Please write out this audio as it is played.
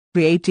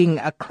creating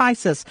a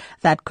crisis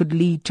that could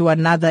lead to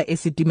another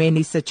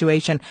Esidimeni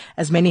situation,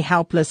 as many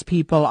helpless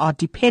people are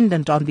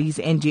dependent on these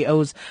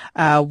NGOs,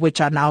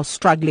 which are now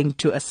struggling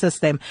to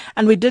assist them.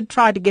 And we did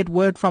try to get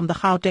word from the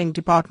Gauteng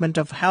Department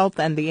of Health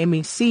and the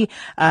MEC,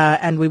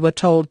 and we were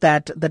told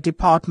that the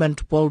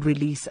department will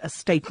release a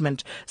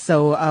statement.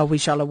 So we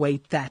shall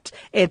await that.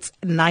 It's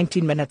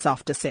 19 minutes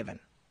after 7.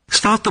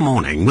 Start the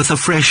morning with a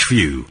fresh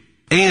view.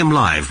 AM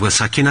Live with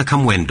Sakina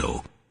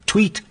Kamwendo.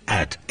 Tweet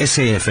at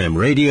SAFM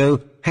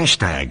Radio,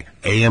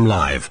 #AM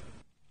Live.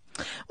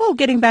 Well,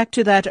 getting back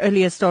to that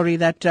earlier story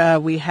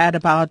that we had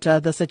about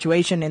the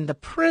situation in the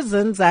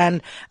prisons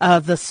and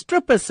the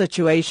stripper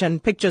situation,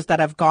 pictures that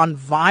have gone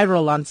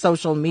viral on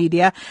social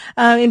media.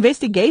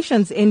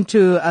 Investigations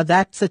into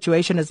that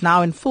situation is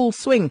now in full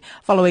swing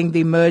following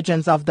the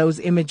emergence of those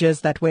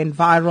images that went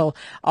viral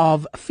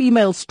of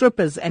female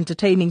strippers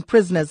entertaining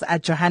prisoners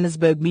at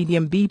Johannesburg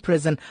Medium B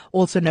Prison,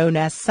 also known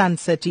as Sun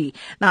City.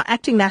 Now,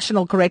 Acting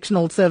National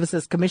Correctional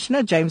Services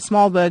Commissioner James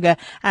Smallberger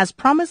has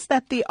promised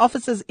that the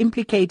officers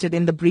implicated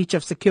in the breach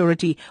of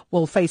security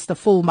will face the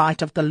full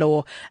might of the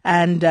law.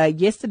 And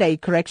yesterday,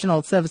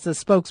 Correctional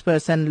Services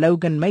spokesperson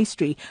Logan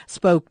Maestri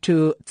spoke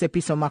to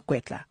Tsepiso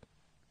Makwetla.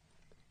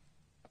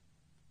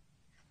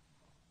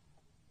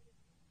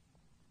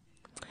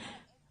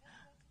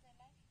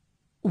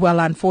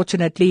 Well,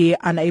 unfortunately,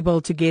 unable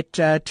to get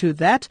to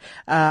that.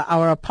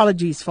 Our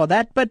apologies for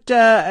that. But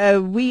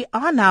we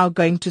are now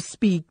going to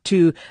speak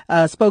to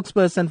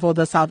spokesperson for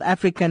the South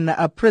African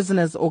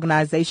Prisoners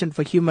Organization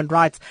for Human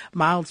Rights,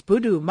 Miles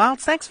Budu.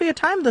 Miles, thanks for your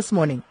time this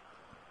morning.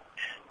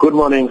 Good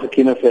morning,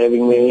 Sakina, for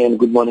having me, and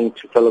good morning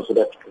to fellow South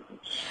Africans.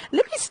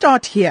 Let me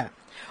start here.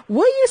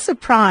 Were you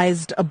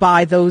surprised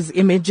by those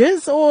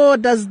images, or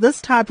does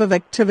this type of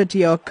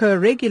activity occur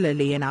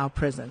regularly in our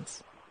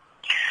prisons?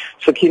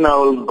 Sakina, I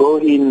will go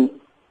in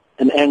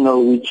an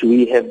angle which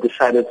we have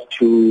decided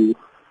to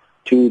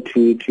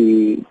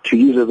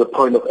use as a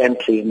point of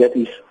entry, and that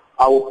is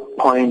our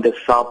point as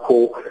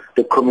SAPO,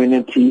 the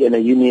community and a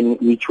union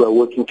which we are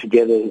working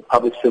together, the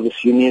Public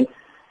Service Union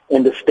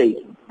and the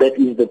state. That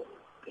is the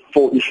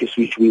 4 issues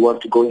which we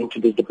want to go into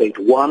this debate.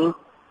 One,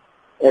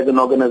 as an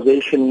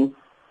organization,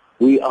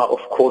 we are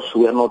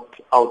not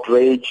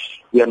outraged,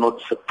 we are not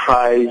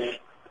surprised,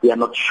 we are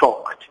not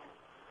shocked.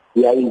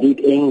 We are indeed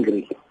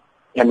angry.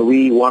 And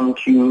we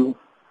want you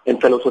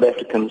and fellow South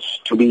Africans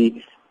to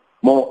be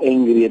more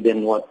angry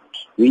than what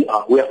we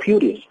are. We are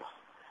furious.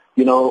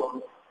 You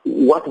know,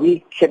 what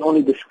we can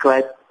only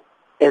describe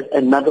as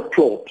another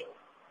plot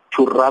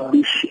to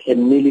rubbish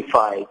and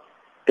nullify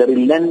the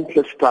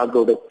relentless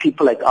struggle that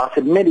people like us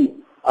and many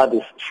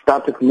others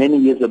started many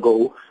years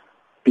ago,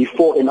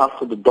 before and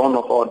after the dawn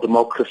of our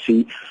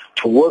democracy,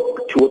 to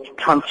work towards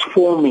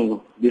transforming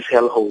these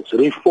hellholes,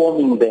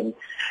 reforming them,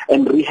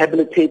 and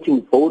rehabilitating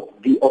both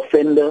the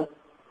offender,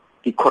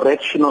 the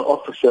correctional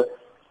officer,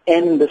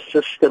 and the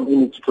system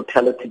in its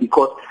totality,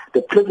 because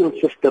the prison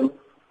system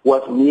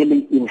was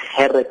merely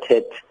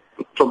inherited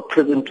from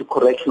prison to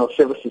correctional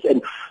services,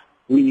 and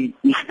we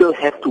still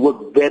have to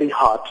work very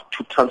hard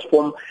to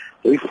transform,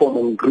 reform,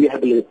 and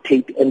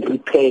rehabilitate and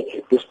repair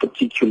this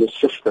particular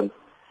system.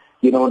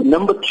 You know,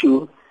 number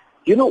 2,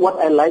 you know what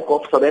I like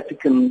of South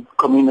African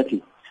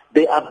community?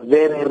 They are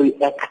very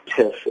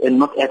reactive and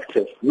not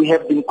active. We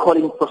have been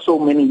calling for so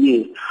many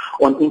years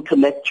on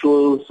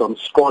intellectuals, on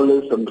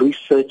scholars, on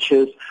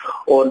researchers,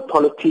 on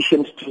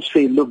politicians to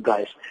say, look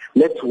guys,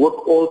 let's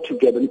work all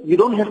together. You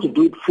don't have to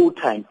do it full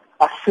time.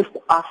 Assist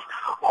us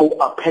who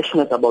are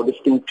passionate about this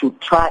thing to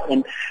try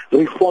and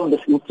reform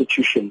this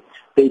institution.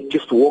 They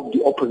just walk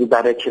the opposite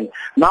direction.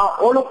 Now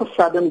all of a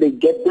sudden they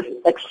get this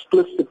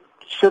explicit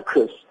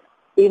circus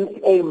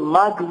in a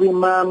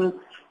maximum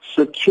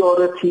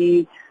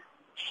security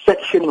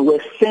section where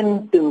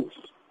sentenced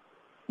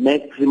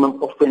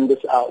maximum offenders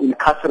are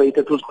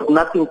incarcerated who's got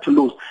nothing to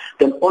lose.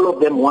 Then all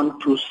of them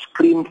want to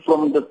scream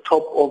from the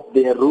top of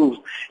their roofs.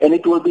 And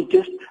it will be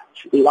just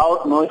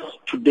loud noise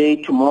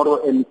today,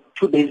 tomorrow, and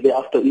 2 days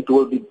thereafter it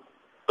will be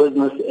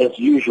business as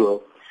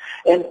usual.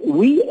 And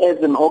we as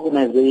an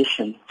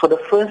organization, for the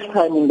first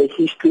time in the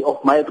history of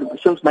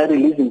since my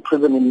release in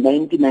prison in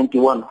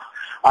 1991,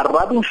 are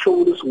rubbing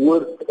shoulders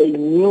with a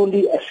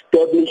newly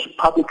established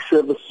public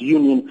service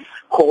union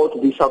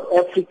called the South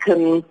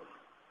African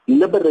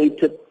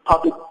Liberated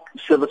Public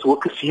Service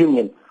Workers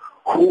Union,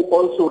 who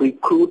also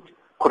recruit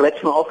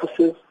correctional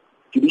officers,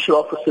 judicial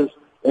officers,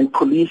 and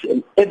police,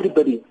 and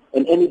everybody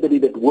and anybody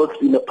that works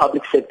in the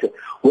public sector.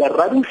 We are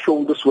rubbing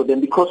shoulders with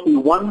them because we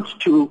want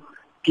to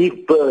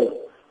give birth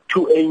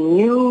to a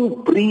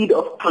new breed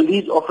of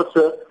police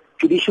officer,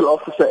 judicial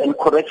officer, and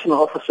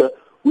correctional officer,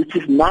 which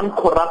is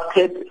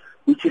non-corrupted,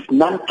 which is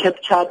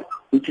non-captured,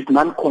 which is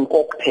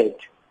non-concocted.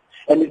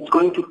 And it's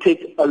going to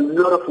take a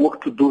lot of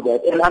work to do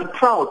that. And I'm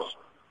proud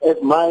as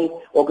my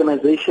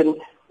organization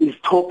is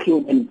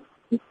talking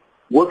and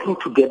working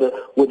together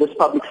with this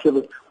public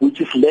service,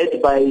 which is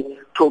led by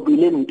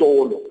Tobile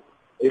Ntolo,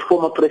 a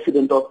former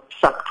president of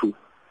SACTU,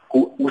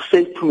 who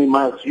said to me,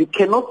 Miles, you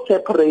cannot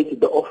separate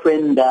the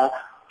offender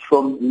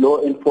from law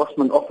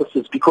enforcement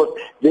officers because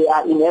they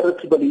are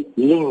inevitably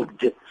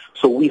linked.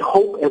 So we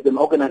hope as an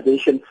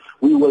organization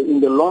we will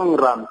in the long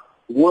run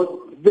work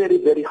very,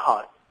 very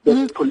hard.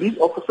 That police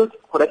officers,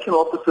 correctional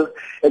officers,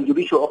 and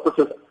judicial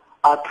officers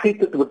are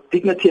treated with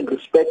dignity and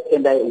respect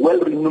and are well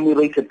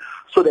remunerated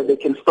so that they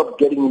can stop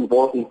getting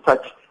involved in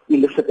such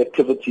illicit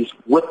activities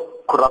with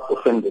corrupt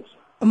offenders.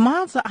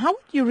 Miles, how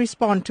would you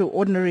respond to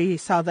ordinary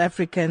South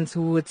Africans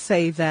who would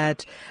say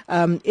that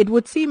it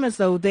would seem as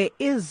though there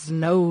is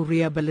no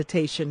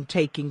rehabilitation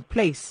taking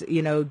place,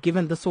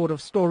 given the sort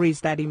of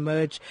stories that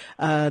emerge,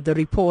 the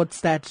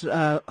reports that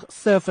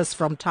surface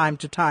from time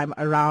to time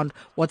around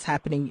what's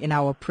happening in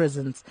our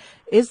prisons?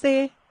 Is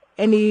there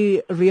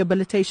any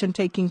rehabilitation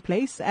taking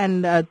place,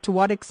 and to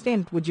what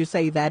extent would you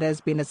say that has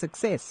been a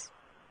success?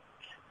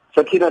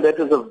 Sakina, that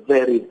is a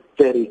very,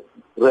 very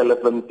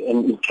relevant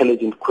and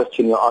intelligent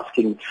question you're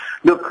asking.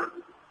 Look,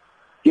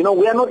 we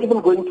are not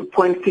even going to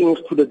point things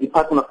to the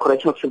Department of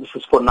Correctional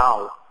Services for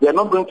now. We are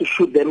not going to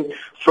shoot them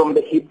from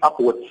the hip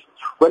upwards.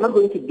 We're not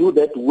going to do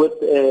that with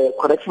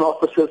correctional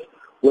officers,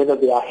 whether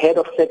they are head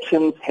of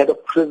sections, head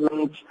of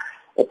prisons,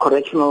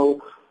 correctional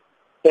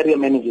area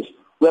managers.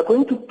 We are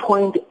going to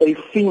point a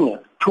finger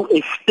to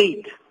a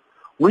state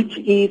which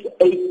is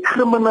a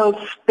criminal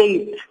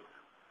state.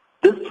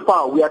 This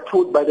far, we are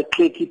told by the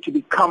clergy to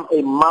become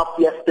a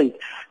mafia state.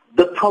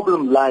 The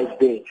problem lies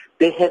there.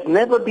 There has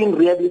never been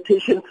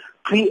rehabilitation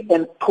pre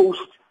and post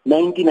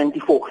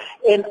 1994.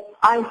 And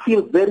I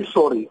feel very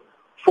sorry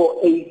for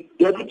a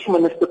deputy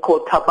minister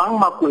called Thabang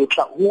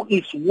Makwetla, who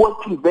is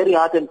working very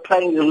hard and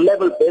trying his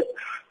level best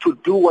to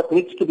do what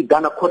needs to be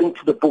done according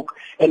to the book.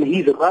 And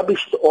he's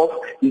rubbished off.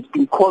 He's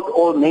been called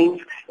all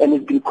names, and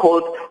he's been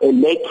called a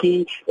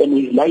lackey, and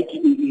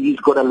he's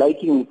got a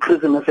liking in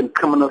prisoners and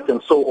criminals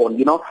and so on,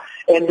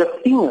 And the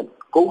thing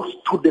goes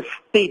to the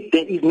state.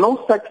 There is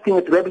no such thing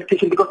as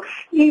rehabilitation, because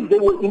if they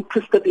were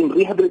interested in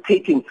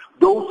rehabilitating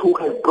those who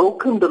have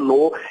broken the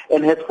law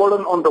and have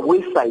fallen on the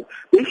wayside,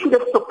 they should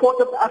have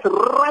supported us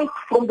right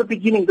from the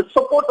beginning. The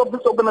support of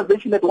this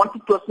organization that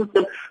wanted to assist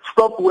them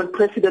stopped when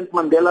President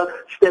Mandela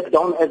stepped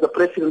down as the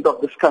president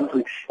of this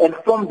country. And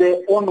from there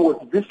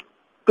onwards, these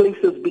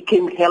places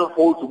became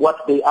hellholes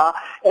what they are,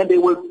 and they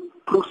will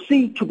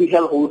proceed to be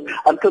hellholes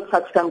until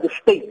such time the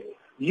state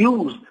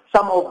use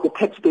some of the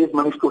taxpayers'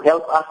 money to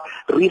help us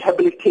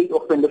rehabilitate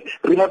offenders,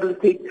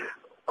 rehabilitate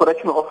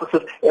correctional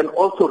officers, and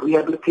also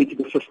rehabilitate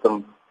the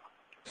system.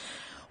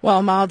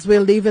 Well, Miles,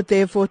 we'll leave it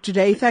there for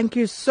today. Thank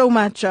you so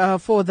much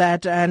for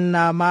that. And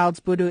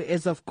Miles Budu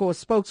is, of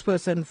course,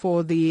 spokesperson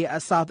for the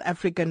South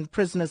African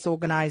Prisoners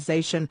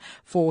Organization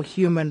for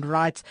Human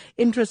Rights.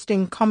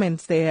 Interesting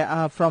comments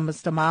there from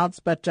Mr. Miles,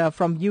 but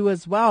from you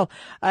as well.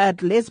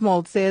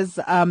 Lesmold says,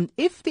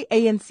 if the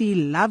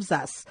ANC loves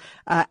us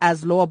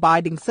as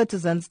law-abiding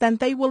citizens, then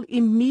they will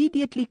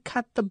immediately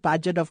cut the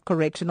budget of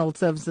Correctional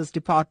Services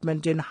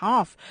Department in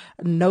half.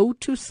 No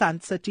to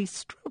Sun City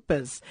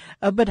strippers.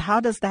 But how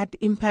does that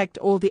impact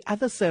all the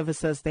other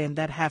services then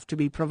that have to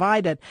be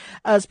provided?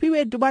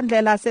 Spiwe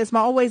Dubandlela says,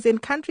 always in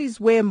countries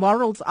where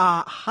morals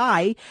are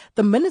high,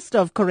 the Minister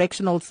of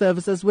Correctional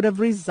Services would have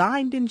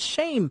resigned in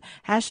shame.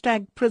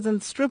 Hashtag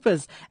prison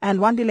strippers. And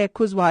Wandile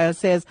Kuzwayo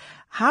says,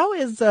 how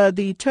is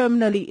the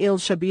terminally ill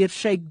Shabir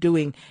Sheikh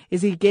doing?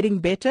 Is he getting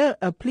better?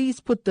 Please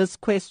put this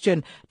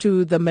question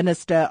to the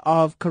Minister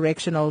of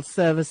Correctional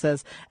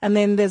Services. And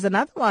then there's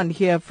another one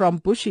here from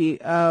Bushi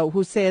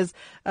who says,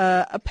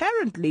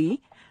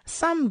 apparently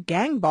some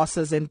gang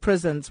bosses in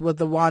prisons were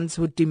the ones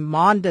who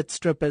demanded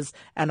strippers,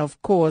 and of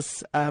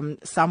course,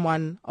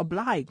 someone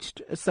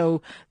obliged.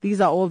 So these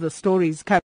are all the stories